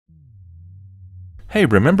Hey,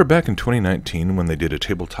 remember back in 2019 when they did a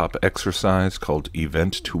tabletop exercise called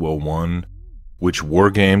Event 201, which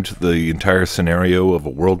wargamed the entire scenario of a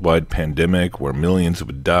worldwide pandemic where millions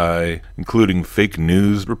would die, including fake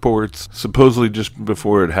news reports, supposedly just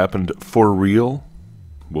before it happened for real?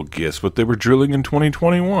 Well, guess what they were drilling in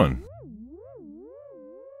 2021?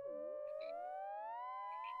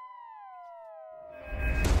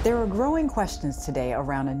 There are growing questions today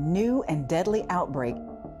around a new and deadly outbreak.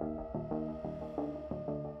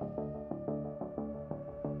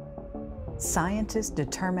 Scientists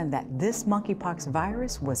determined that this monkeypox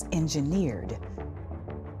virus was engineered.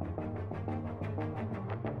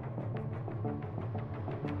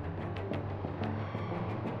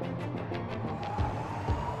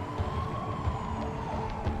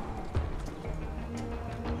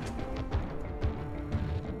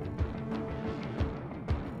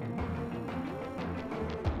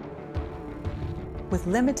 With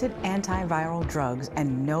limited antiviral drugs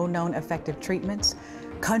and no known effective treatments,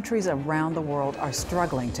 countries around the world are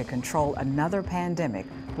struggling to control another pandemic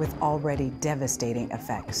with already devastating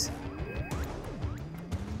effects.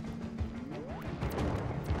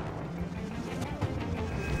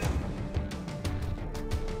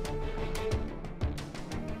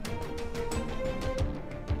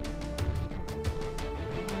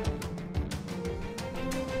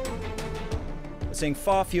 We're seeing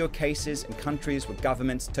far fewer cases in countries where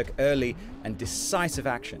governments took early and decisive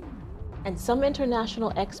action. And some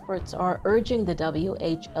international experts are urging the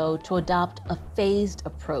WHO to adopt a phased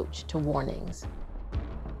approach to warnings.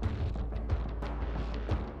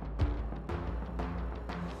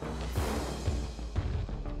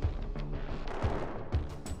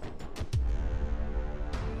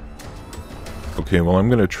 Okay, well, I'm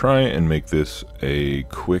going to try and make this a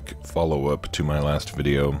quick follow-up to my last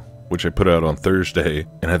video, which I put out on Thursday,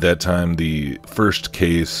 and at that time the first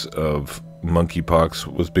case of monkeypox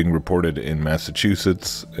was being reported in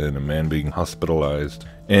Massachusetts and a man being hospitalized.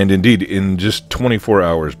 And indeed, in just 24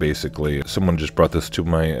 hours basically, someone just brought this to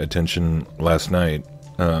my attention last night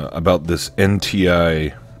about this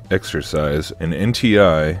NTI exercise. And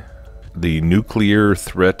NTI, the Nuclear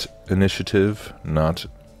Threat Initiative, not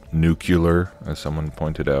nuclear, as someone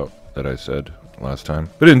pointed out that I said last time.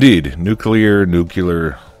 But indeed, nuclear.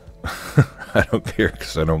 I don't care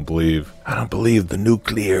because I don't believe the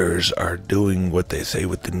nuclears are doing what they say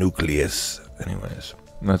with the nucleus. Anyways,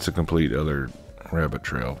 that's a complete other rabbit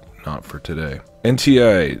trail, not for today.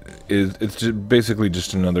 NTI it's basically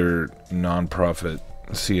just another non-profit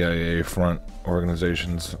CIA front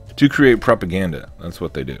organizations to create propaganda. That's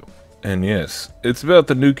what they do. And yes, it's about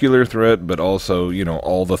the nuclear threat, but also, you know,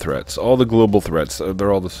 all the threats, all the global threats,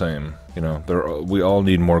 they're all the same. You know, we all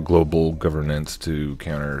need more global governance to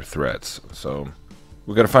counter threats. So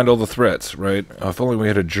we got to find all the threats, right? If only we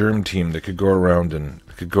had a germ team that could go around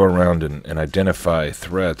and identify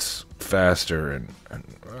threats faster, and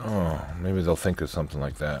oh, maybe they'll think of something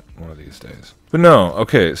like that one of these days. But no,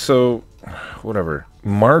 okay, so whatever.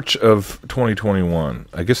 March of 2021,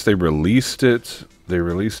 I guess they released it. They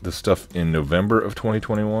released the stuff in November of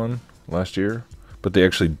 2021, last year, but they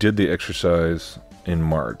actually did the exercise in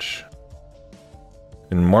March.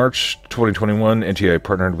 In March 2021, NTI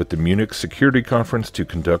partnered with the Munich Security Conference to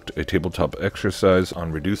conduct a tabletop exercise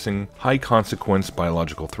on reducing high-consequence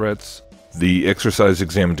biological threats. The exercise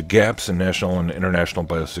examined gaps in national and international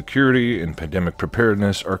biosecurity and pandemic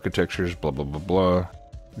preparedness architectures, blah, blah, blah, blah,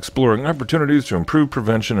 exploring opportunities to improve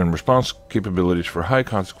prevention and response capabilities for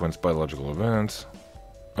high-consequence biological events.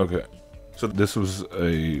 Okay, so this was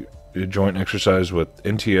a joint exercise with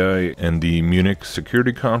NTI and the Munich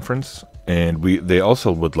Security Conference, and they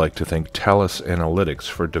also would like to thank Thales Analytics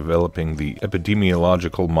for developing the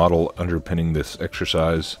epidemiological model underpinning this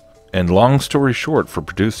exercise, and Long Story Short for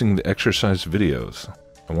producing the exercise videos.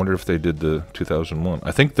 I wonder if they did the 2001.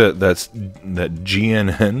 I think that's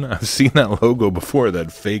GNN. I've seen that logo before,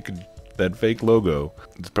 that fake logo.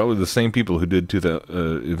 It's probably the same people who did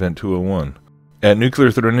Event 201. At Nuclear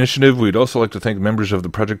Threat Initiative, we'd also like to thank members of the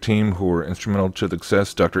project team who were instrumental to the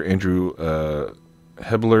success. Dr. Andrew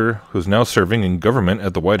Hebler, who's now serving in government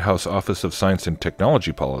at the White House Office of Science and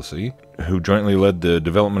Technology Policy, who jointly led the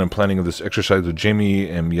development and planning of this exercise with Jamie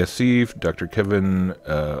M. Yassif, Dr. Kevin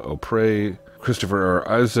O'Prey, Christopher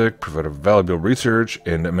R. Isaac provided valuable research,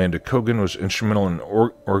 and Amanda Kogan was instrumental in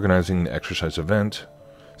organizing the exercise event.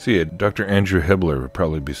 So yeah, Dr. Andrew Hebler would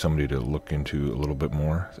probably be somebody to look into a little bit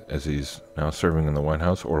more, as he's now serving in the White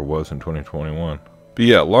House, or was in 2021. But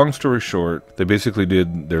yeah, long story short, they basically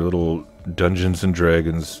did their little Dungeons and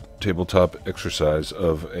Dragons tabletop exercise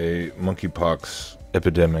of a monkeypox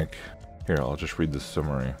epidemic. Here, I'll just read the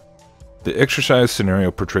summary. The exercise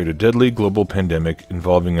scenario portrayed a deadly global pandemic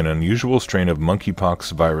involving an unusual strain of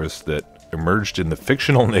monkeypox virus that emerged in the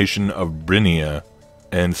fictional nation of Brinia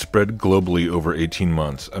and spread globally over 18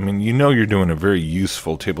 months. I mean, you know you're doing a very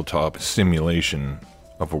useful tabletop simulation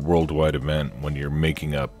of a worldwide event when you're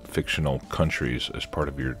making up fictional countries as part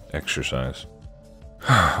of your exercise.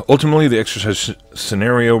 Ultimately, the exercise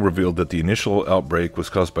scenario revealed that the initial outbreak was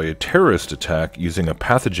caused by a terrorist attack using a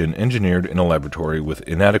pathogen engineered in a laboratory with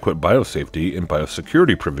inadequate biosafety and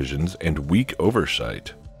biosecurity provisions and weak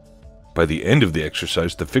oversight. By the end of the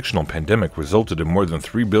exercise, the fictional pandemic resulted in more than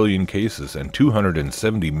 3 billion cases and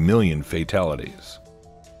 270 million fatalities.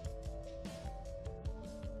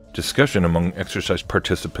 Discussion among exercise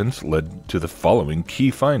participants led to the following key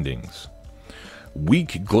findings.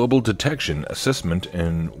 Weak global detection, assessment,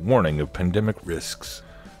 and warning of pandemic risks.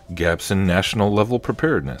 Gaps in national level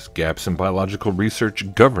preparedness. Gaps in biological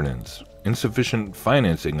research governance. Insufficient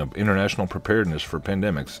financing of international preparedness for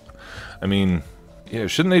pandemics. I mean, yeah,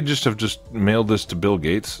 shouldn't they just have mailed this to Bill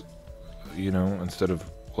Gates? You know, instead of,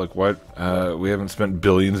 like, what? We haven't spent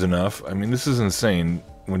billions enough. I mean, this is insane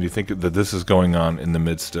when you think that this is going on in the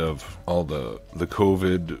midst of all the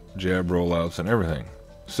COVID jab rollouts and everything.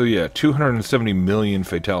 So yeah, 270 million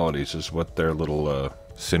fatalities is what their little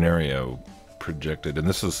scenario projected, and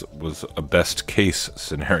this was a best case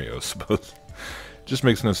scenario, I suppose. Just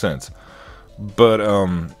makes no sense. But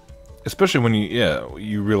especially when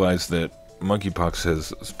you realize that monkeypox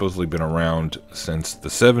has supposedly been around since the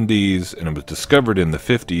 70s, and it was discovered in the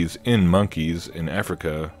 50s in monkeys in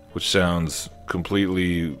Africa, which sounds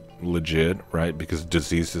completely legit, right? Because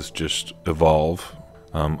diseases just evolve.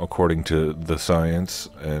 According to the science,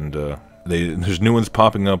 and there's new ones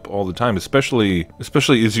popping up all the time, especially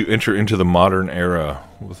as you enter into the modern era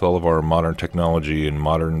with all of our modern technology and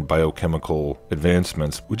modern biochemical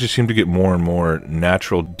advancements. We just seem to get more and more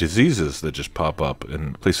natural diseases that just pop up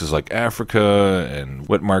in places like Africa and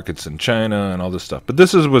wet markets in China and all this stuff. But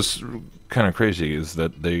this is what's kind of crazy, is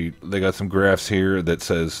that they got some graphs here that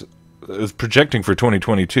says it's projecting for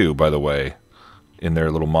 2022, by the way, in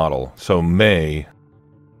their little model. So May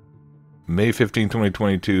 15,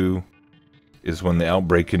 2022 is when the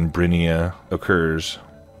outbreak in Brinia occurs,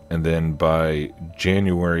 and then by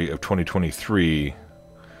January of 2023,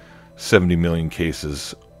 70 million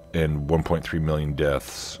cases and 1.3 million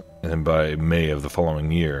deaths, and then by May of the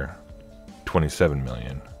following year, 27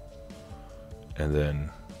 million, and then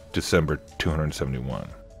December 271.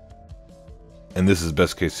 And this is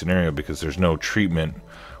best case scenario because there's no treatment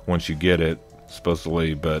once you get it,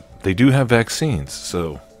 supposedly, but they do have vaccines,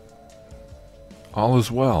 so all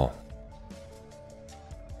is well.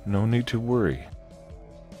 No need to worry.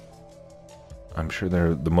 I'm sure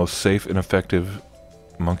they're the most safe and effective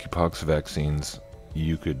monkeypox vaccines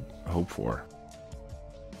you could hope for.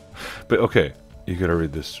 But okay, you gotta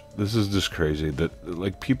read this. This is just crazy that,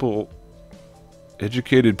 like, people,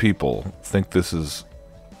 educated people, think this is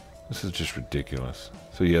just ridiculous.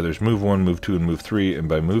 So yeah, there's move 1, move 2, and move 3, and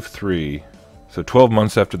by move 3, so 12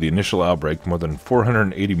 months after the initial outbreak, more than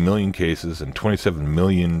 480 million cases and 27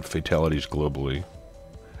 million fatalities globally.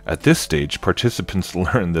 At this stage, participants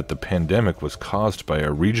learned that the pandemic was caused by a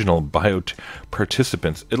regional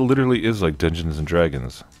participants. It literally is like Dungeons and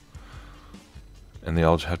Dragons. And they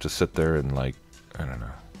all have to sit there and, like, I don't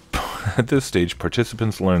know. At this stage,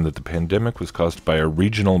 participants learned that the pandemic was caused by a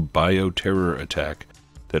regional bioterror attack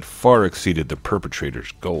that far exceeded the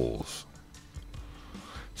perpetrator's goals.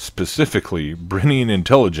 Specifically, Brinian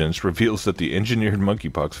intelligence reveals that the engineered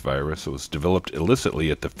monkeypox virus was developed illicitly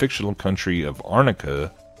at the fictional country of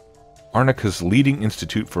Arnica's leading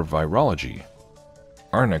institute for virology.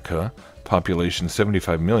 Arnica, population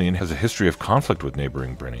 75 million, has a history of conflict with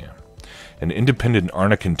neighboring Brinia. An independent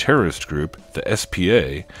Arnican terrorist group, the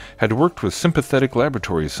SPA, had worked with sympathetic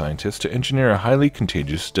laboratory scientists to engineer a highly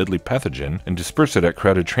contagious, deadly pathogen and disperse it at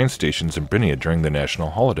crowded train stations in Brinia during the national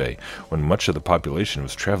holiday, when much of the population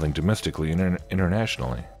was traveling domestically and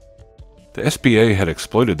internationally. The SPA had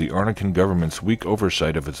exploited the Arnican government's weak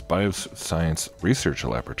oversight of its bioscience research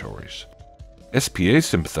laboratories. SPA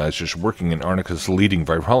sympathizers working in Arnica's leading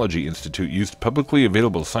virology institute used publicly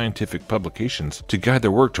available scientific publications to guide their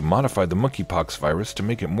work to modify the monkeypox virus to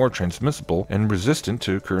make it more transmissible and resistant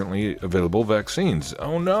to currently available vaccines.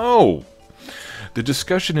 Oh no! The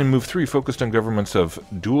discussion in Move 3 focused on governments of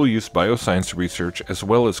dual-use bioscience research as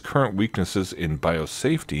well as current weaknesses in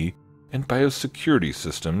biosafety and biosecurity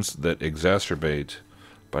systems that exacerbate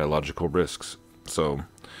biological risks. So,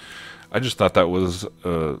 I just thought that was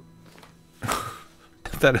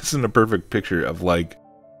that isn't a perfect picture of, like,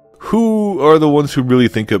 who are the ones who really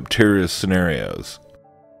think up terrorist scenarios?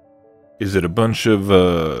 Is it a bunch of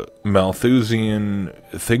Malthusian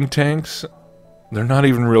think tanks? They're not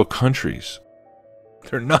even real countries.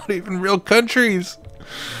 They're not even real countries.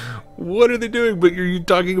 What are they doing? But you're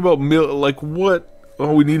talking about like what?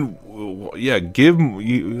 Oh, we need. Yeah,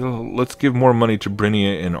 let's give more money to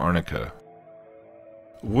Brinia and Arnica.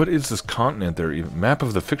 What is this continent there? Even map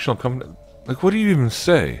of the fictional continent? Like, what do you even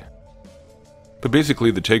say? But basically,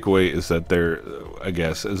 the takeaway is that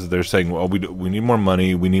they're saying, well, we need more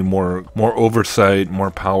money, we need more oversight, more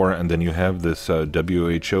power, and then you have this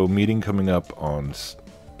WHO meeting coming up on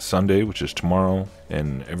Sunday, which is tomorrow,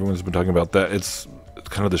 and everyone's been talking about that. It's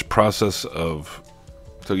kind of this process of,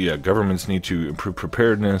 so yeah, governments need to improve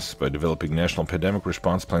preparedness by developing national pandemic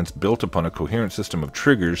response plans built upon a coherent system of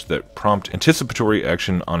triggers that prompt anticipatory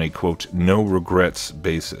action on a, quote, no regrets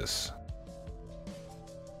basis.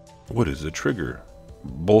 What is a trigger?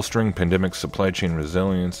 Bolstering pandemic supply chain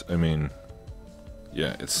resilience. I mean,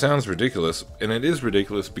 yeah, it sounds ridiculous, and it is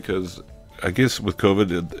ridiculous because I guess with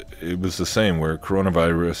COVID, it was the same, where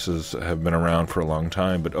coronaviruses have been around for a long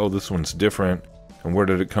time, but oh, this one's different, and where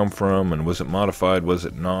did it come from, and was it modified, was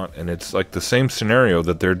it not? And it's like the same scenario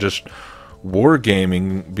that they're just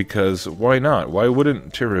wargaming, because why not? Why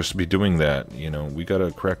wouldn't terrorists be doing that? You know, we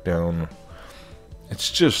gotta crack down. It's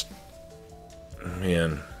just,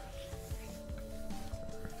 man.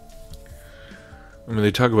 I mean,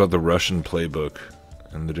 they talk about the Russian playbook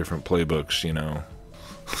and the different playbooks, you know.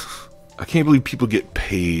 I can't believe people get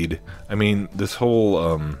paid. I mean, this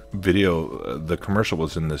whole video, the commercial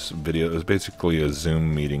was in this video. It was basically a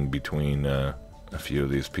Zoom meeting between a few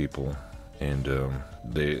of these people. And a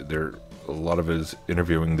lot of it is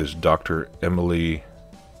interviewing this Dr. Emily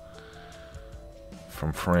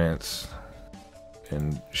from France.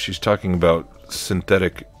 And she's talking about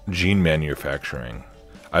synthetic gene manufacturing.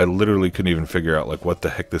 I literally couldn't even figure out like what the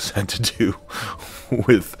heck this had to do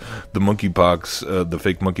with the monkeypox, the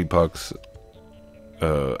fake monkeypox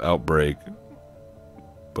outbreak,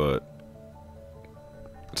 but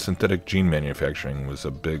synthetic gene manufacturing was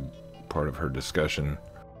a big part of her discussion.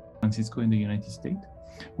 Francisco in the United States.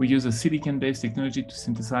 We use a silicon-based technology to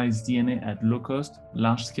synthesize DNA at low cost,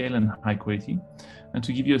 large scale, and high quality. And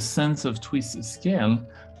to give you a sense of Twist's scale,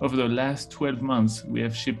 over the last 12 months, we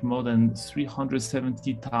have shipped more than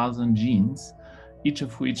 370,000 genes, each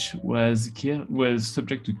of which was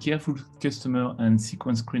subject to careful customer and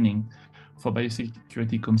sequence screening for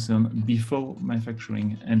biosecurity concern before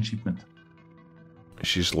manufacturing and shipment.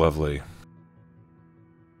 She's lovely.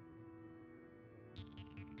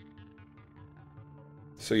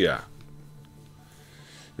 So yeah,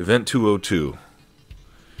 Event 202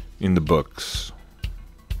 in the books.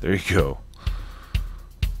 There you go.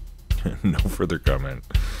 No further comment.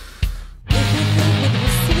 If you think with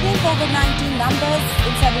receding COVID-19 numbers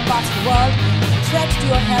in several parts of the world, the threat to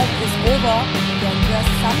your health is over, then there's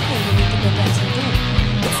something you need to pay attention to.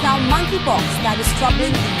 It's now monkeypox that is troubling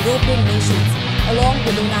the European nations, along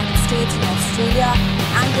with the United States and Australia,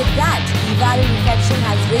 and with that, the viral infection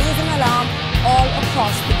has raised an alarm all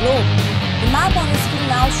across the globe. The map on the screen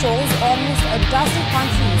now shows almost a dozen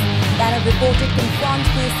countries that have reported confirmed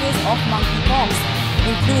cases of monkeypox,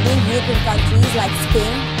 including European countries like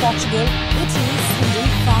Spain, Portugal, Italy, Sweden,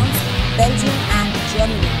 France, Belgium, and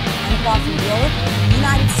Germany. And apart from Europe, the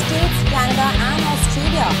United States, Canada, and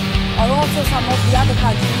Australia are also some of the other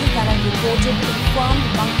countries that have reported confirmed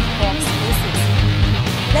monkeypox cases.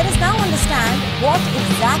 Let us now understand what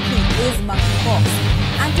exactly is monkeypox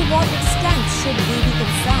and to what extent should we be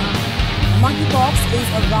concerned. Monkeypox is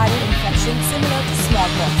a viral infection similar to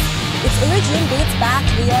smallpox. Its origin dates back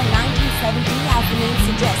to the year 1970, as the name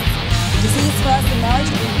suggests. The disease first emerged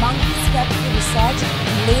in monkey skeptical research in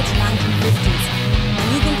the late 1950s. And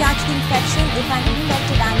you can catch the infection if an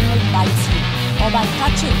infected animal bites you, or by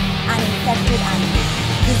touching an infected animal.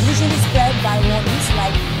 It is usually spread by rodents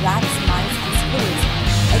like rats, mice, and squirrels.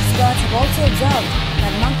 Experts have also observed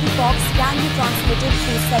that monkeypox can be transmitted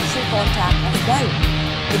through sexual contact as well.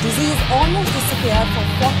 The disease almost disappeared for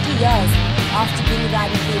 40 years after being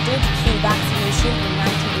eradicated through vaccination in the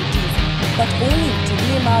 1980s, but only to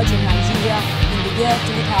re-emerge in Nigeria in the year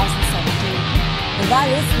 2017. The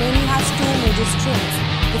virus mainly has two major strains.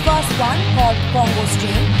 The first one, called Congo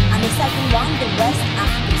strain, and the second one, the West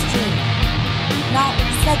African strain. Now,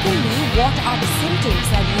 secondly, what are the symptoms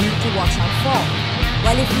that you need to watch out for?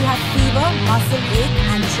 Well, if you have fever, muscle ache,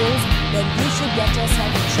 and chills, then you should get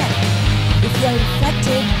yourself checked. If you are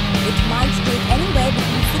infected, it might take anywhere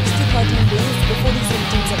between 6 to 13 days before the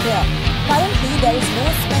symptoms appear. Currently, there is no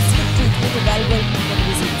specific treatment available for the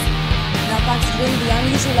disease. Now, considering the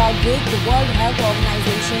unusual outbreak, the World Health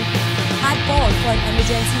Organization had called for an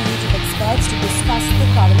emergency meeting of experts to discuss the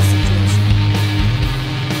current situation.